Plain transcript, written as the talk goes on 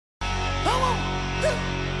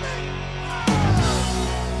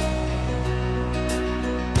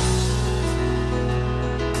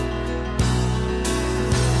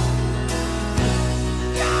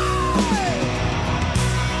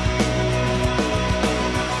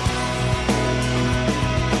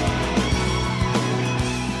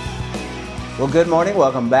Well, good morning.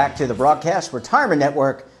 Welcome back to the Broadcast Retirement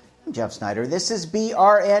Network. I'm Jeff Snyder. This is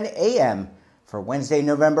BRN AM for Wednesday,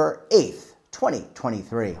 November 8th,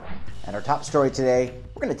 2023. And our top story today,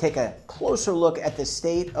 we're going to take a closer look at the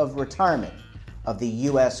state of retirement of the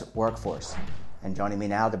U.S. workforce. And joining me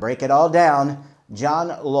now to break it all down, John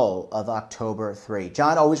Lowell of October 3.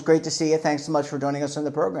 John, always great to see you. Thanks so much for joining us on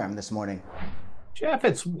the program this morning. Jeff,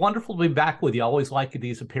 it's wonderful to be back with you. I always like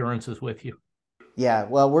these appearances with you. Yeah,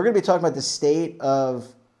 well, we're going to be talking about the state of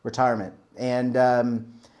retirement. And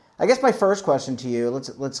I guess my first question to you,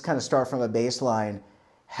 let's kind of start from a baseline.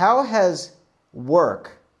 How has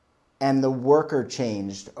work and the worker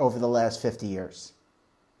changed over the last 50 years?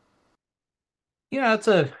 Yeah, it's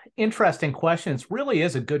an interesting question. It really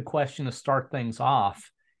is a good question to start things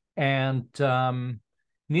off. And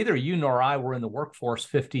neither you nor I were in the workforce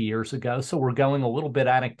 50 years ago, so we're going a little bit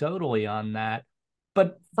anecdotally on that.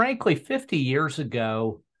 But frankly, 50 years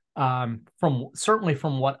ago, certainly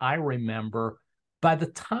from what I remember, by the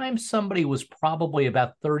time somebody was probably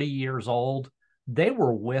about 30 years old, they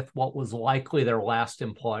were with what was likely their last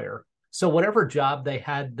employer. So whatever job they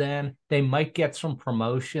had then, they might get some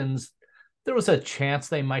promotions. There was a chance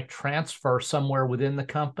they might transfer somewhere within the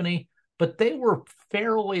company, but they were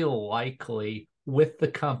fairly likely with the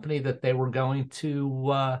company that they were going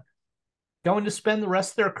to spend the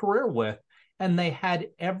rest of their career with. And they had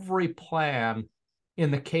every plan,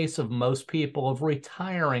 in the case of most people, of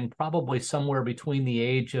retiring probably somewhere between the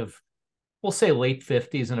age of, we'll say, late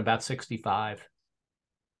 50s and about 65.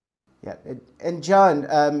 Yeah. And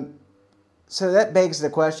John, so that begs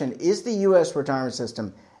the question, is the U.S. retirement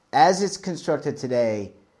system, as it's constructed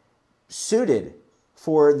today, suited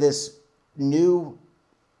for this new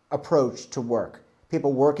approach to work,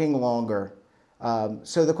 people working longer?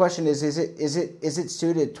 So the question is it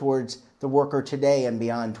suited towards the worker today and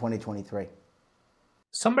beyond 2023?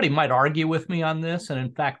 Somebody might argue with me on this, and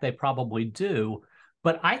in fact, they probably do,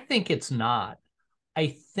 but I think it's not.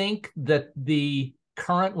 I think that the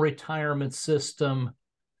current retirement system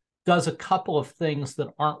does a couple of things that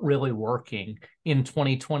aren't really working in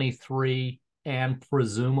 2023 and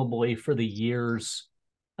presumably for the years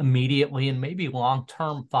immediately and maybe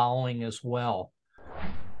long-term following as well.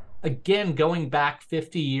 Again, going back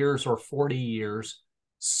 50 years or 40 years,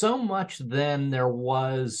 so much then there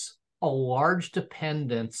was a large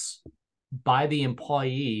dependence by the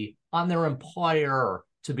employee on their employer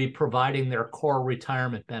to be providing their core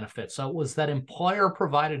retirement benefit. So it was that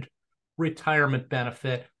employer-provided retirement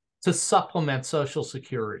benefit to supplement Social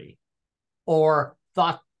Security. Or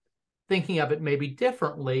thinking of it maybe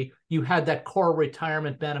differently, you had that core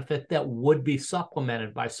retirement benefit that would be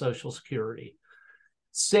supplemented by Social Security.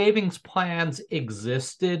 Savings plans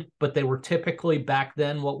existed, but they were typically back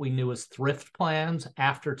then what we knew as thrift plans,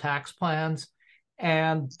 after-tax plans.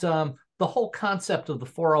 And the whole concept of the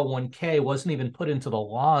 401k wasn't even put into the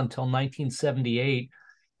law until 1978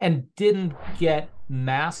 and didn't get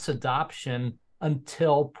mass adoption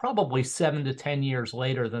until probably 7 to 10 years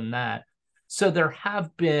later than that. So there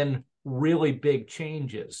have been really big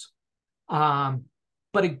changes.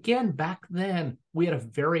 But again, back then, we had a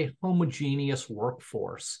very homogeneous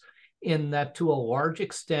workforce in that, to a large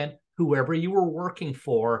extent, whoever you were working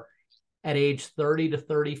for at age 30 to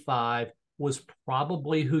 35 was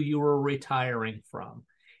probably who you were retiring from.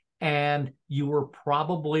 And you were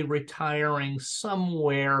probably retiring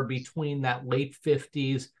somewhere between that late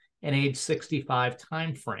 50s and age 65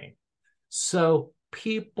 timeframe. So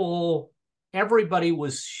everybody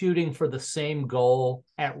was shooting for the same goal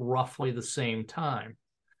at roughly the same time.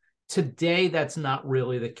 Today, that's not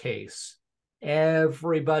really the case.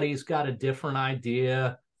 Everybody's got a different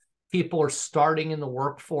idea. People are starting in the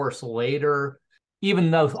workforce later,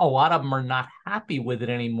 even though a lot of them are not happy with it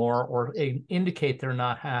anymore or indicate they're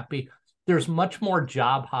not happy. There's much more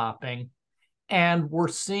job hopping, and we're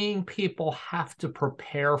seeing people have to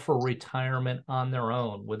prepare for retirement on their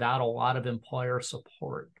own without a lot of employer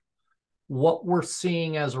support. What we're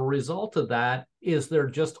seeing as a result of that is there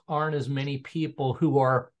just aren't as many people who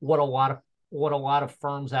are what a lot of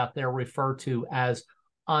firms out there refer to as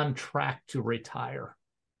on track to retire.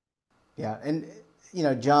 Yeah, and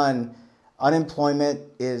John, unemployment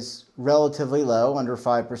is relatively low, under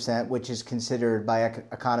 5%, which is considered by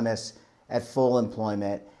economists at full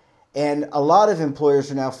employment. And a lot of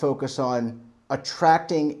employers are now focused on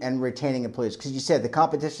attracting and retaining employees, because you said the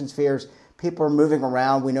competition's fierce. People are moving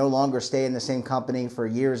around. We no longer stay in the same company for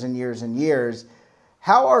years and years and years.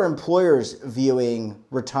 How are employers viewing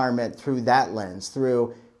retirement through that lens,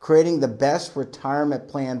 through creating the best retirement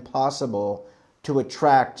plan possible to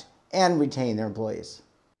attract and retain their employees?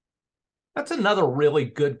 That's another really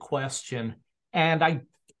good question. And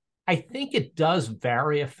I I think it does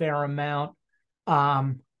vary a fair amount.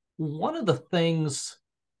 One of the things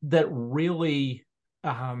that really,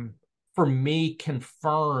 for me,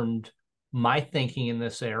 confirmed my thinking in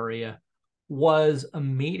this area was a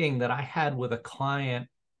meeting that I had with a client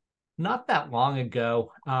not that long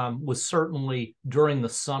ago, was certainly during the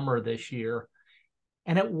summer this year.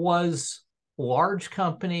 And it was a large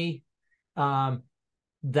company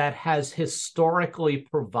that has historically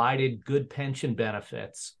provided good pension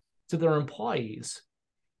benefits to their employees.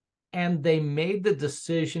 And they made the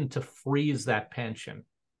decision to freeze that pension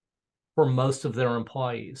for most of their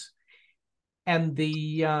employees. And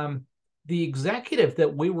the executive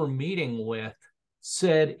that we were meeting with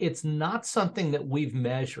said it's not something that we've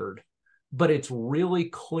measured, but it's really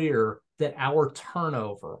clear that our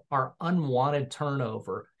turnover, our unwanted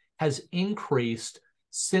turnover, has increased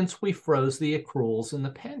since we froze the accruals in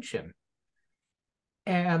the pension.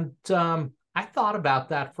 And I thought about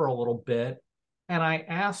that for a little bit. And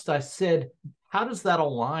I said, how does that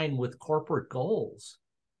align with corporate goals?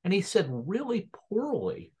 And he said, really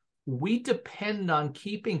poorly. We depend on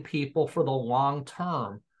keeping people for the long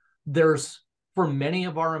term. For many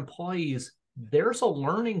of our employees, there's a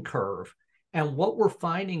learning curve. And what we're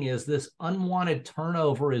finding is this unwanted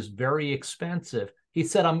turnover is very expensive. He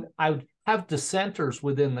said, I have dissenters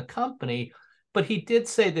within the company, but he did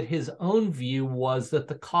say that his own view was that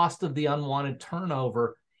the cost of the unwanted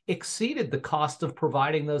turnover exceeded the cost of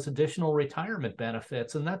providing those additional retirement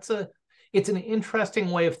benefits. And it's an interesting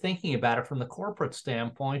way of thinking about it from the corporate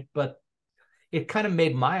standpoint, but it kind of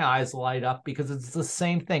made my eyes light up because it's the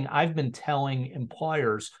same thing I've been telling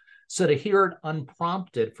employers. So to hear it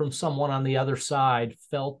unprompted from someone on the other side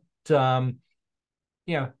felt, it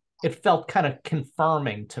felt kind of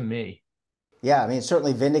confirming to me. Yeah, I mean, it's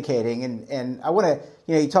certainly vindicating. And I want to,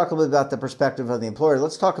 you talk a little bit about the perspective of the employer.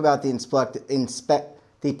 Let's talk about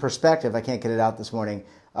the perspective, I can't get it out this morning,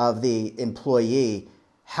 of the employee.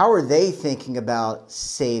 How are they thinking about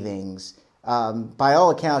savings? By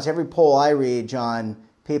all accounts, every poll I read, John,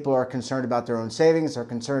 people are concerned about their own savings. They're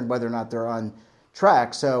concerned whether or not they're on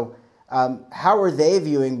track. So how are they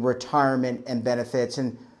viewing retirement and benefits?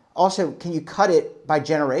 And also, can you cut it by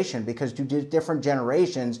generation? Because different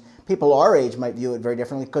generations, people our age might view it very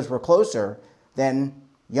differently because we're closer than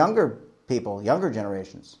younger people, younger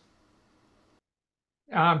generations.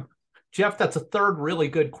 Jeff, that's a third really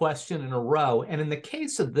good question in a row. And in the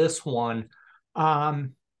case of this one,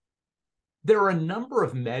 there are a number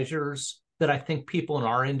of measures that I think people in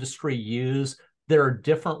our industry use. There are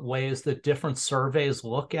different ways that different surveys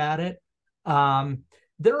look at it.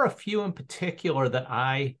 There are a few in particular that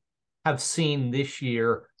I have seen this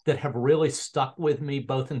year that have really stuck with me,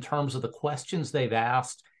 both in terms of the questions they've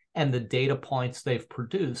asked and the data points they've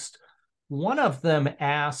produced. One of them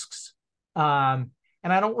asks,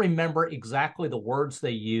 and I don't remember exactly the words they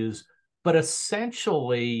use, but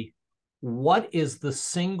essentially, what is the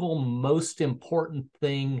single most important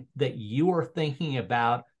thing that you are thinking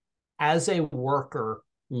about as a worker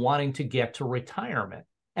wanting to get to retirement?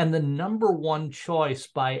 And the number one choice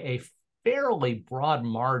by a fairly broad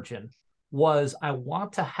margin was, I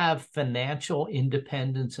want to have financial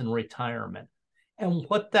independence in retirement. And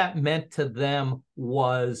what that meant to them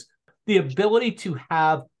was the ability to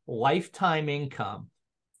have lifetime income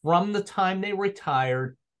from the time they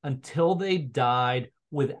retired until they died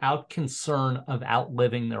without concern of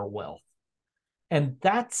outliving their wealth. And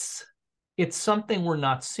it's something we're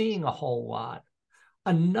not seeing a whole lot.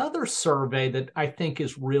 Another survey that I think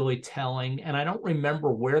is really telling, and I don't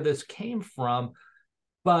remember where this came from,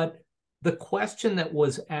 but the question that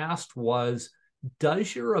was asked was,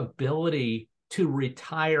 does your ability to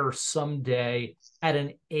retire someday at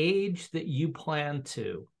an age that you plan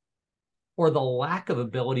to, or the lack of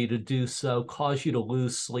ability to do so, cause you to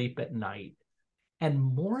lose sleep at night? And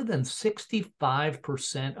more than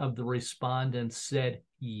 65% of the respondents said,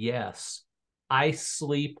 yes, I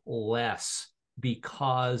sleep less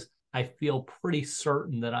because I feel pretty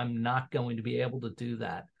certain that I'm not going to be able to do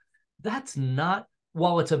that. That's not,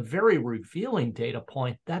 while it's a very revealing data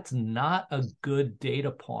point, that's not a good data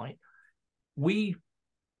point. We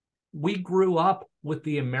grew up with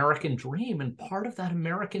the American dream, and part of that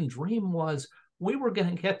American dream was we were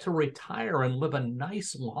going to get to retire and live a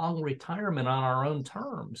nice long retirement on our own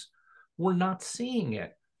terms. We're not seeing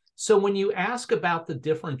it. So when you ask about the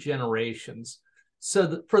different generations,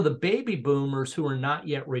 for the baby boomers who are not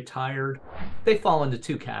yet retired, they fall into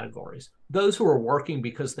two categories. Those who are working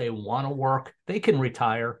because they want to work, they can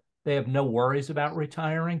retire. They have no worries about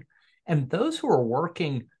retiring. And those who are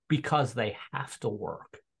working because they have to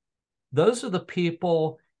work, those are the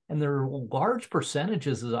people, and there are large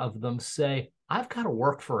percentages of them say, I've got to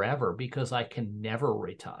work forever because I can never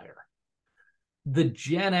retire. The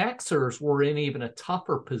Gen Xers were in even a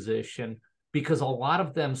tougher position because a lot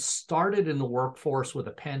of them started in the workforce with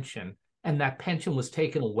a pension, and that pension was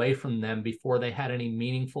taken away from them before they had any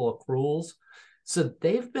meaningful accruals. So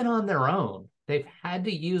they've been on their own. They've had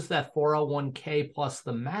to use that 401k plus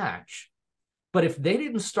the match. But if they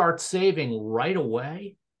didn't start saving right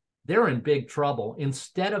away, they're in big trouble.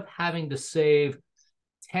 Instead of having to save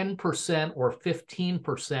 10% or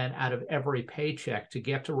 15% out of every paycheck to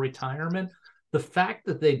get to retirement, the fact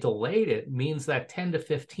that they delayed it means that 10 to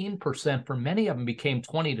 15% for many of them became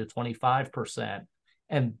 20 to 25%.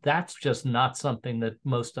 And that's just not something that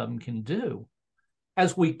most of them can do.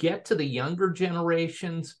 As we get to the younger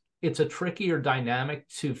generations, it's a trickier dynamic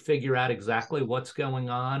to figure out exactly what's going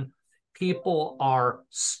on. People are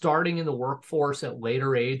starting in the workforce at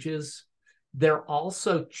later ages. They're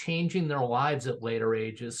also changing their lives at later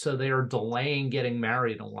ages. So they are delaying getting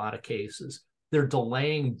married in a lot of cases. They're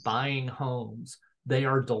delaying buying homes. They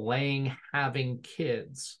are delaying having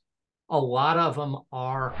kids. A lot of them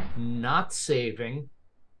are not saving,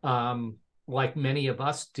 like many of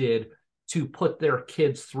us did, to put their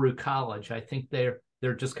kids through college. I think they're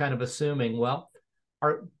just kind of assuming, well,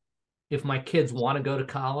 if my kids want to go to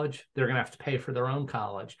college, they're going to have to pay for their own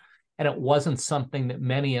college. And it wasn't something that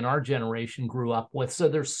many in our generation grew up with. So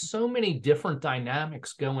there's so many different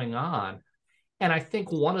dynamics going on. And I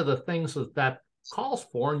think one of the things that calls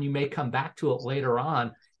for, and you may come back to it later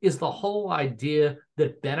on, is the whole idea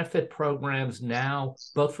that benefit programs now,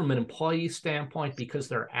 both from an employee standpoint, because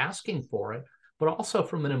they're asking for it, but also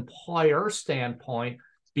from an employer standpoint,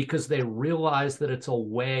 because they realize that it's a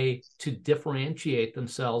way to differentiate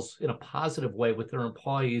themselves in a positive way with their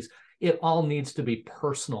employees. It all needs to be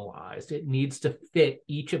personalized. It needs to fit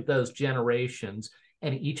each of those generations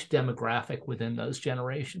and each demographic within those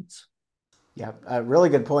generations. Yeah, a really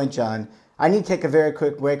good point, John. I need to take a very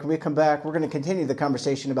quick break. When we come back, we're going to continue the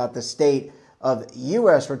conversation about the state of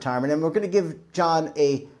U.S. retirement, and we're going to give John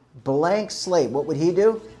a blank slate. What would he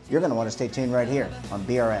do? You're going to want to stay tuned right here on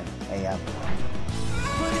BRN AM.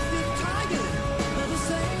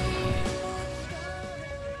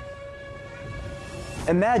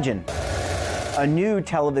 Imagine a new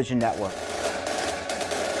television network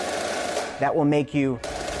that will make you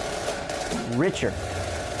richer,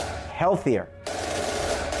 healthier,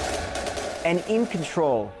 and in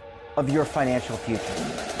control of your financial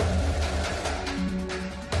future.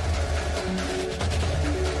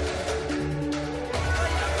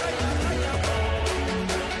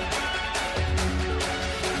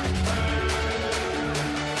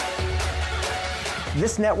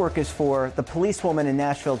 This network is for the policewoman in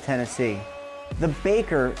Nashville, Tennessee, the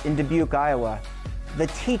baker in Dubuque, Iowa, the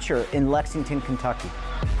teacher in Lexington, Kentucky.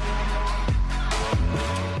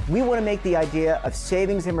 We want to make the idea of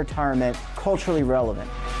savings and retirement culturally relevant.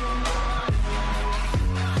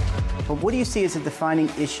 But what do you see as a defining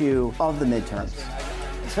issue of the midterms,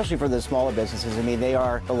 especially for the smaller businesses? I mean, they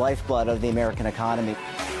are the lifeblood of the American economy.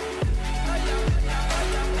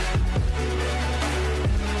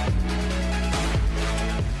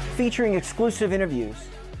 Featuring exclusive interviews,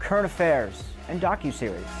 current affairs, and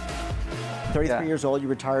docuseries. 33 years old, you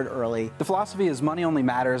retired early. The philosophy is money only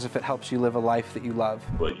matters if it helps you live a life that you love.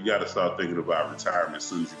 But you got to start thinking about retirement as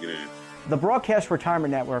soon as you get in. The Broadcast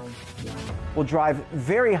Retirement Network will drive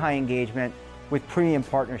very high engagement with premium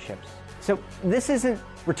partnerships. So this isn't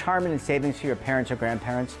retirement and savings for your parents or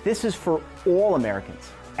grandparents. This is for all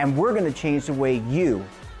Americans. And we're going to change the way you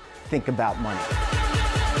think about money.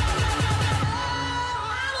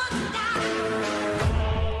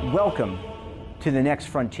 Welcome to the next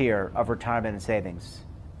frontier of retirement and savings.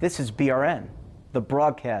 This is BRN, the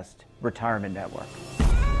Broadcast Retirement Network.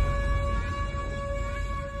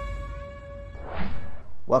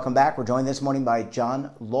 Welcome back. We're joined this morning by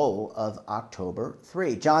John Lowell of October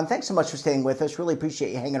 3. John, thanks so much for staying with us. Really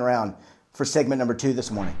appreciate you hanging around for segment number 2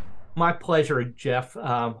 this morning. My pleasure, Jeff.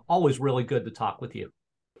 Always really good to talk with you.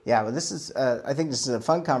 Yeah, well, this is, I think this is a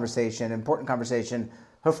fun conversation, important conversation.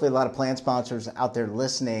 Hopefully a lot of plan sponsors out there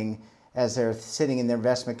listening as they're sitting in their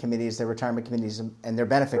investment committees, their retirement committees, and their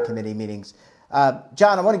benefit committee meetings.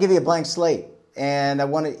 John, I want to give you a blank slate, and I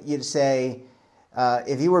want you to say,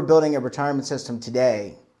 if you were building a retirement system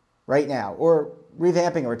today, right now, or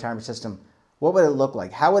revamping a retirement system, what would it look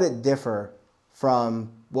like? How would it differ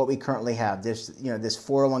from what we currently have? This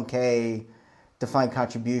 401k defined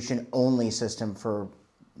contribution only system for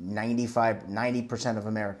 90% of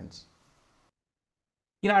Americans.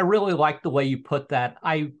 I really like the way you put that.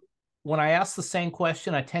 When I ask the same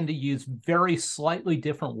question, I tend to use very slightly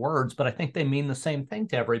different words, but I think they mean the same thing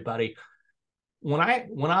to everybody. when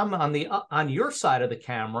I'm on your side of the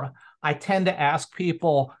camera, I tend to ask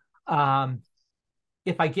people,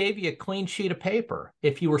 if I gave you a clean sheet of paper,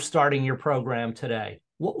 if you were starting your program today,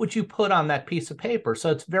 what would you put on that piece of paper?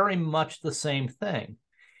 So it's very much the same thing.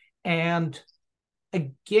 And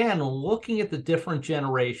again, looking at the different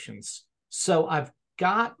generations. So I've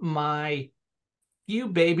got my few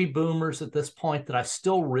baby boomers at this point that I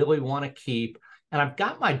still really want to keep. And I've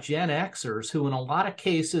got my Gen Xers who in a lot of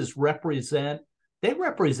cases represent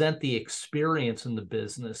the experience in the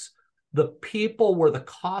business, the people where the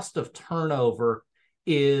cost of turnover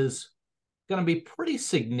is going to be pretty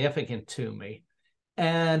significant to me.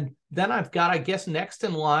 And then I've got, I guess, next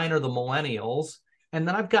in line are the millennials. And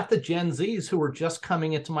then I've got the Gen Zs who are just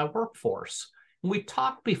coming into my workforce. And we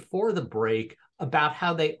talked before the break about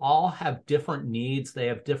how they all have different needs. They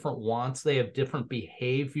have different wants. They have different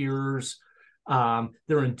behaviors.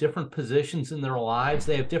 They're in different positions in their lives.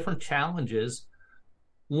 They have different challenges.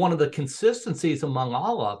 One of the consistencies among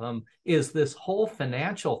all of them is this whole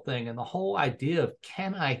financial thing and the whole idea of,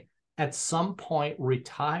 can I at some point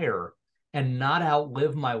retire and not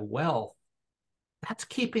outlive my wealth? That's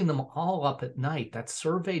keeping them all up at night. That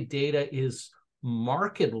survey data is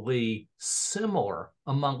markedly similar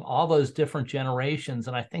among all those different generations.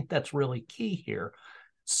 And I think that's really key here.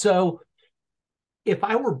 So if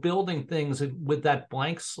I were building things with that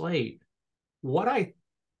blank slate, what I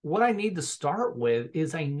need to start with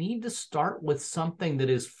is I need to start with something that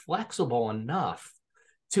is flexible enough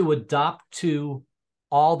to adopt to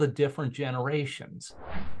all the different generations.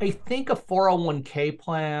 I think a 401k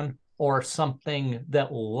plan or something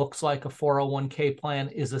that looks like a 401k plan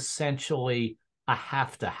is essentially a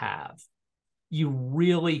have to have. You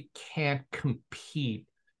really can't compete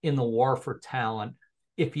in the war for talent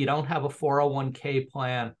if you don't have a 401k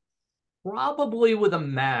plan, probably with a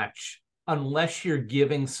match, unless you're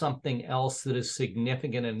giving something else that is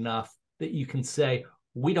significant enough that you can say,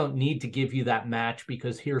 we don't need to give you that match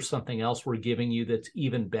because here's something else we're giving you that's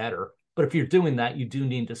even better. But if you're doing that, you do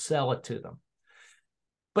need to sell it to them.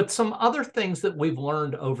 But some other things that we've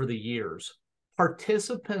learned over the years,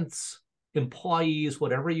 participants, employees,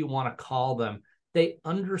 whatever you want to call them, they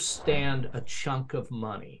understand a chunk of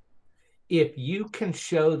money. If you can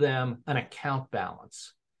show them an account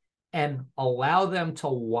balance and allow them to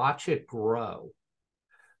watch it grow,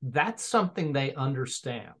 that's something they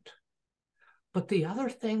understand. But the other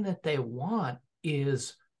thing that they want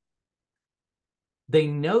is they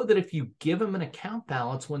know that if you give them an account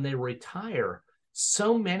balance when they retire,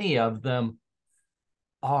 so many of them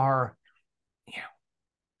are,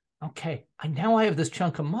 okay, now I have this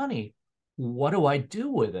chunk of money. What do I do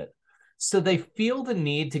with it? So they feel the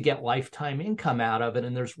need to get lifetime income out of it.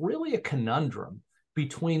 And there's really a conundrum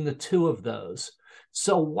between the two of those.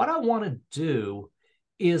 So what I want to do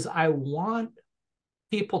is I want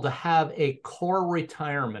people to have a core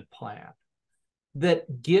retirement plan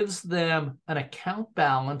that gives them an account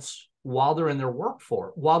balance while they're in their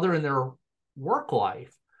work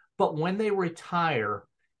life. But when they retire,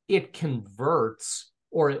 it converts,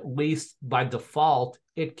 or at least by default,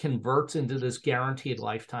 it converts into this guaranteed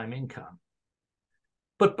lifetime income.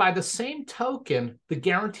 But by the same token, the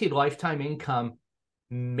guaranteed lifetime income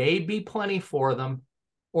may be plenty for them,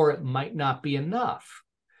 or it might not be enough.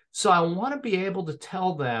 So I want to be able to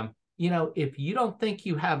tell them, if you don't think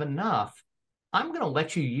you have enough, I'm going to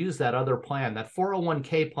let you use that other plan, that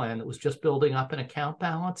 401k plan that was just building up an account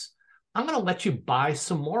balance. I'm going to let you buy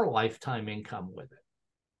some more lifetime income with it.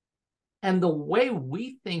 And the way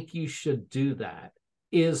we think you should do that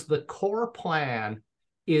is the core plan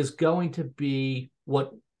is going to be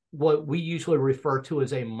what we usually refer to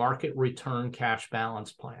as a market return cash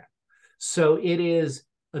balance plan. So it is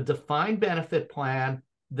a defined benefit plan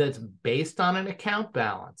that's based on an account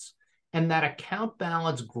balance. And that account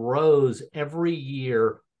balance grows every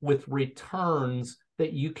year with returns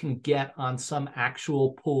that you can get on some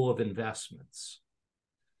actual pool of investments.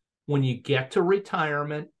 When you get to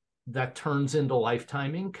retirement, that turns into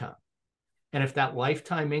lifetime income. And if that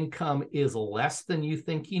lifetime income is less than you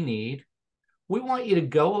think you need, we want you to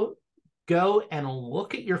go and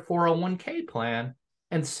look at your 401k plan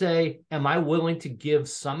and say, am I willing to give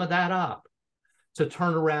some of that up to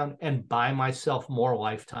turn around and buy myself more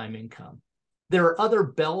lifetime income? There are other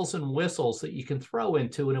bells and whistles that you can throw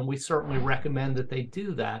into it, and we certainly recommend that they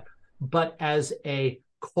do that. But as a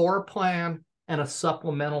core plan and a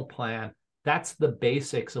supplemental plan, that's the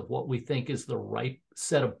basics of what we think is the right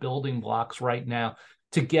set of building blocks right now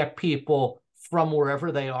to get people from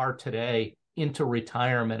wherever they are today into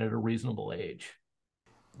retirement at a reasonable age.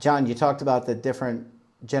 John, you talked about the different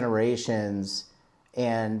generations,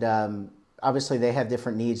 and obviously they have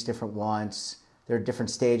different needs, different wants. there are different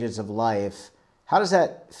stages of life. How does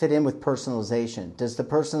that fit in with personalization? Does the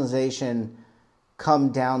personalization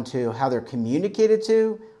come down to how they're communicated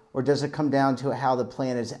to, or does it come down to how the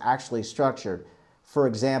plan is actually structured? For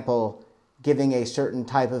example, giving a certain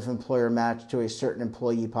type of employer match to a certain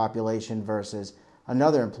employee population versus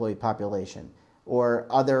another employee population, or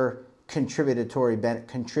other contributory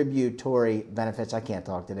benefits, I can't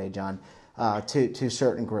talk today, John, to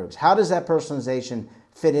certain groups. How does that personalization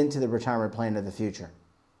fit into the retirement plan of the future?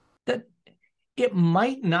 That it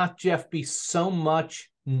might not, Jeff, be so much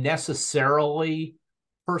necessarily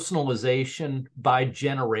personalization by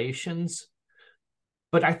generations,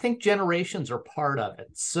 but I think generations are part of it.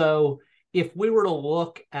 So if we were to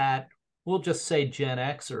look at, we'll just say Gen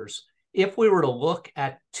Xers, if we were to look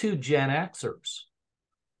at two Gen Xers,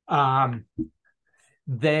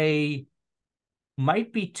 they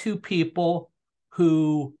might be two people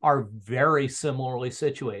who are very similarly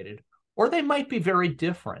situated, or they might be very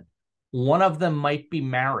different. One of them might be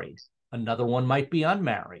married. Another one might be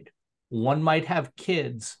unmarried. One might have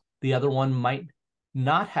kids. The other one might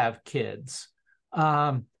not have kids.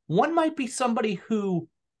 One might be somebody who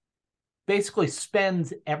basically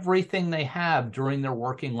spends everything they have during their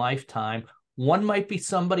working lifetime. One might be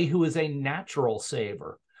somebody who is a natural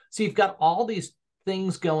saver. So you've got all these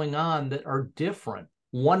things going on that are different.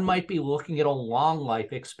 One might be looking at a long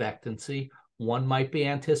life expectancy. One might be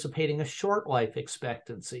anticipating a short life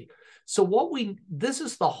expectancy. So this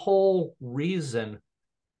is the whole reason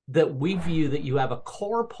that we view that you have a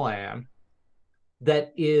core plan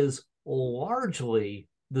that is largely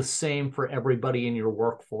the same for everybody in your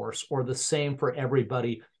workforce, or the same for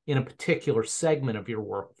everybody in a particular segment of your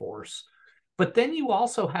workforce. But then you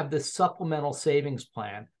also have this supplemental savings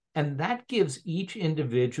plan, and that gives each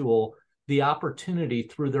individual the opportunity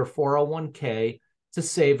through their 401k to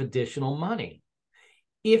save additional money.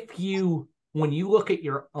 When you look at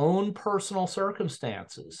your own personal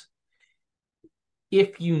circumstances,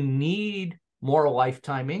 if you need more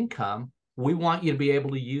lifetime income, we want you to be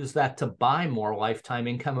able to use that to buy more lifetime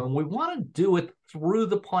income, and we want to do it through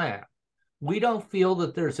the plan. We don't feel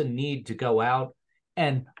that there's a need to go out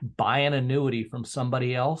and buy an annuity from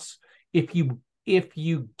somebody else. If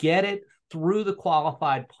you get it through the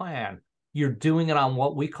qualified plan, you're doing it on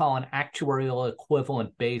what we call an actuarial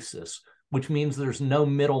equivalent basis, which means there's no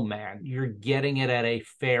middleman. You're getting it at a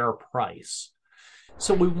fair price.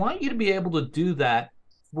 So we want you to be able to do that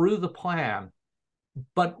through the plan.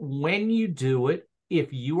 But when you do it,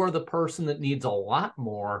 if you are the person that needs a lot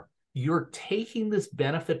more, you're taking this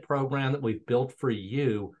benefit program that we've built for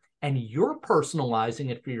you and you're personalizing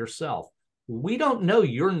it for yourself. We don't know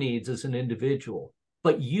your needs as an individual,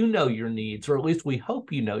 but you know your needs, or at least we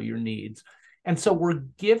hope you know your needs. And so we're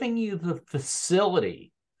giving you the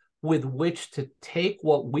facility with which to take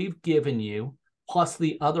what we've given you, plus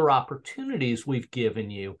the other opportunities we've given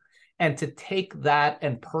you, and to take that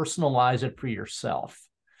and personalize it for yourself.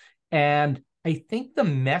 And I think the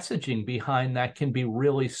messaging behind that can be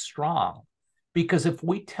really strong, because if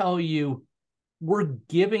we tell you, we're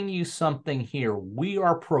giving you something here, we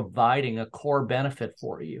are providing a core benefit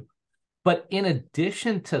for you. But in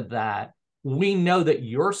addition to that, we know that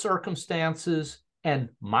your circumstances and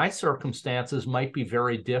my circumstances might be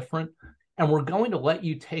very different. And we're going to let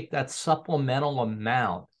you take that supplemental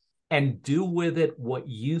amount and do with it what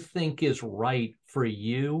you think is right for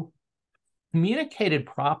you. Communicated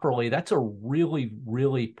properly, that's a really,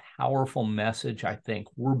 really powerful message, I think.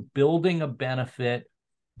 We're building a benefit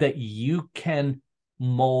that you can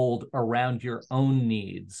mold around your own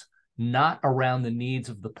needs, not around the needs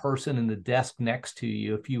of the person in the desk next to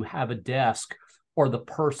you, if you have a desk, or the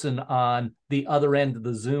person on the other end of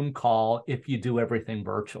the Zoom call if you do everything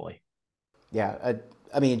virtually. Yeah,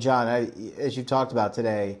 I mean, John, as you talked about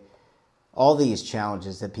today, all these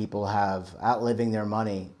challenges that people have, outliving their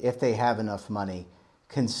money, if they have enough money,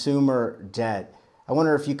 consumer debt. I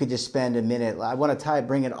wonder if you could just spend a minute. I want to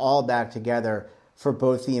bring it all back together for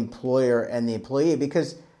both the employer and the employee,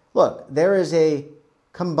 because look, there is a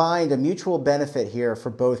mutual benefit here for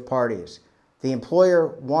both parties. The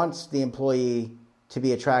employer wants the employee to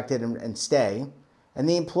be attracted and stay, and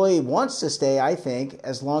the employee wants to stay, I think,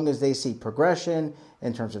 as long as they see progression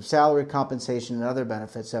in terms of salary, compensation, and other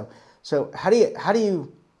benefits. So how do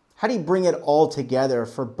you bring it all together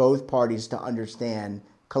for both parties to understand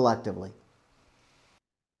collectively?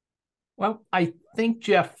 Well, I think,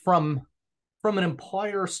 Jeff, from an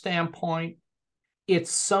employer standpoint,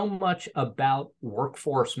 it's so much about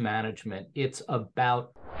workforce management. It's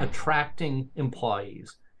about attracting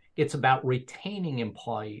employees. It's about retaining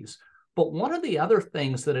employees. But one of the other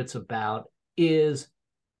things that it's about is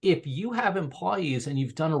if you have employees and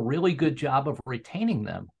you've done a really good job of retaining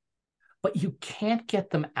them, but you can't get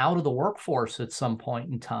them out of the workforce at some point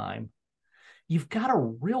in time, you've got a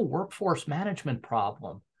real workforce management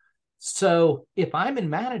problem. So if I'm in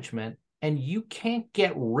management and you can't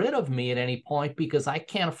get rid of me at any point because I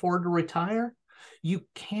can't afford to retire, you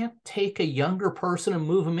can't take a younger person and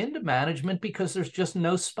move them into management because there's just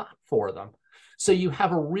no spot for them. So you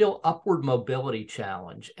have a real upward mobility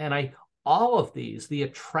challenge. And all of these, the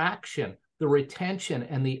attraction, the retention,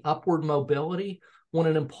 and the upward mobility, when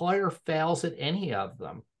an employer fails at any of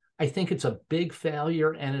them, I think it's a big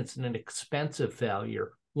failure, and it's an expensive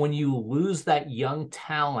failure. When you lose that young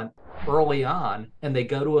talent early on and they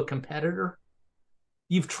go to a competitor,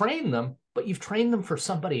 you've trained them, but you've trained them for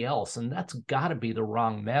somebody else, and that's got to be the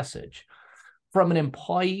wrong message. From an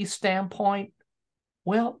employee standpoint,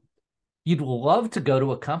 well, you'd love to go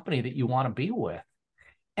to a company that you want to be with.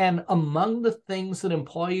 And among the things that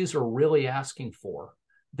employees are really asking for,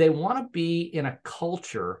 they want to be in a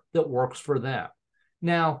culture that works for them.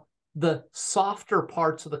 Now, the softer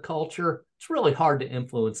parts of the culture, it's really hard to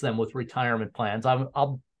influence them with retirement plans.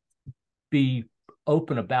 I'll be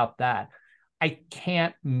open about that. I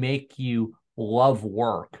can't make you love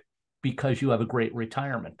work because you have a great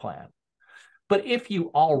retirement plan. But if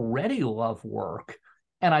you already love work,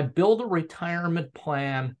 and I build a retirement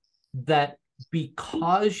plan that,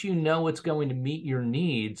 because you know it's going to meet your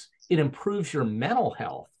needs, it improves your mental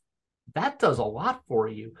health, that does a lot for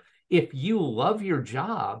you. If you love your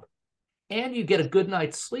job and you get a good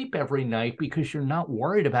night's sleep every night because you're not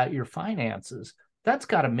worried about your finances, that's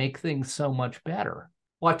got to make things so much better.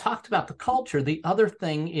 Well, I talked about the culture. The other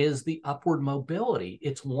thing is the upward mobility.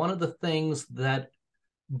 It's one of the things that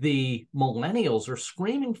the millennials are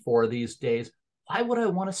screaming for these days. Why would I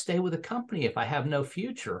want to stay with a company if I have no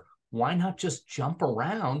future? Why not just jump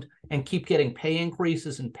around and keep getting pay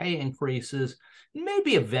increases and pay increases?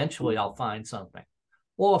 Maybe eventually I'll find something.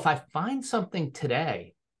 Well, if I find something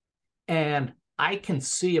today and I can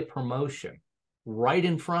see a promotion right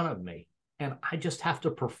in front of me, and I just have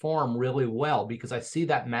to perform really well because I see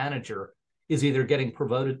that manager is either getting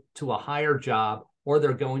promoted to a higher job or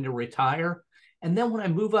they're going to retire. And then when I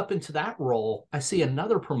move up into that role, I see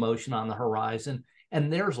another promotion on the horizon,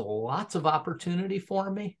 and there's lots of opportunity for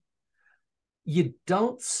me. You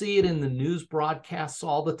don't see it in the news broadcasts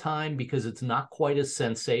all the time because it's not quite as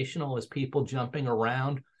sensational as people jumping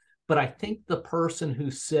around. But I think the person who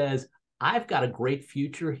says, I've got a great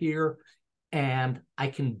future here, and I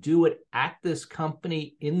can do it at this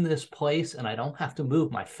company in this place, and I don't have to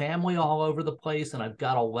move my family all over the place, and I've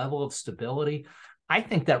got a level of stability, I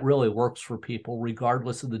think that really works for people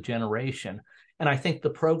regardless of the generation. And I think the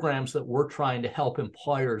programs that we're trying to help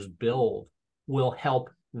employers build will help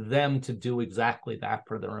them to do exactly that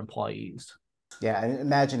for their employees. Yeah, and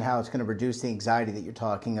imagine how it's going to reduce the anxiety that you're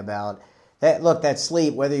talking about. That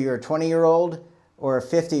sleep, whether you're a 20-year-old or a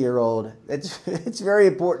 50-year-old, it's very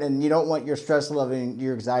important, and you don't want your stress level and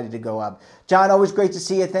your anxiety to go up. John, always great to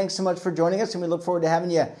see you. Thanks so much for joining us, and we look forward to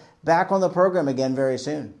having you back on the program again very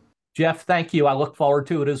soon. Jeff, thank you. I look forward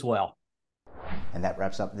to it as well. And that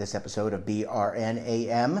wraps up this episode of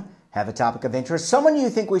BRNAM. Have a topic of interest, someone you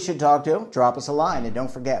think we should talk to, drop us a line. And don't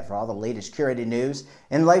forget, for all the latest curated news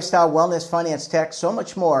in lifestyle, wellness, finance, tech, so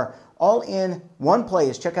much more, all in one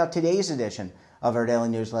place, check out today's edition of our daily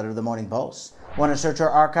newsletter, The Morning Pulse. Want to search our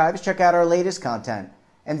archives, check out our latest content,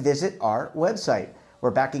 and visit our website.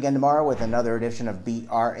 We're back again tomorrow with another edition of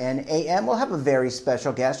BRNAM. We'll have a very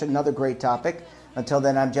special guest, another great topic. Until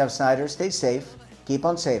then, I'm Jeff Snyder. Stay safe, keep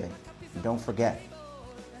on saving, and don't forget,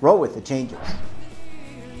 roll with the changes.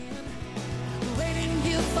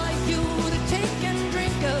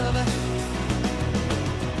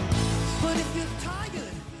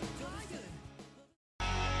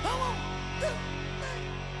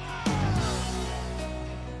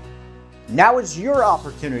 Now is your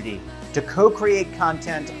opportunity to co-create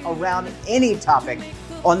content around any topic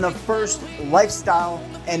on the First Lifestyle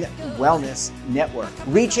and Wellness Network.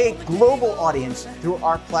 Reach a global audience through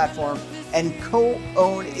our platform and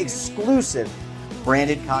co-own exclusive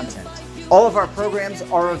branded content. All of our programs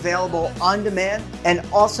are available on demand and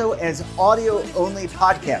also as audio-only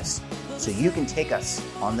podcasts, so you can take us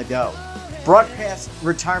on the go. Broadcast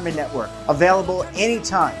Retirement Network, available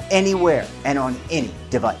anytime, anywhere, and on any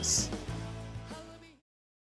device.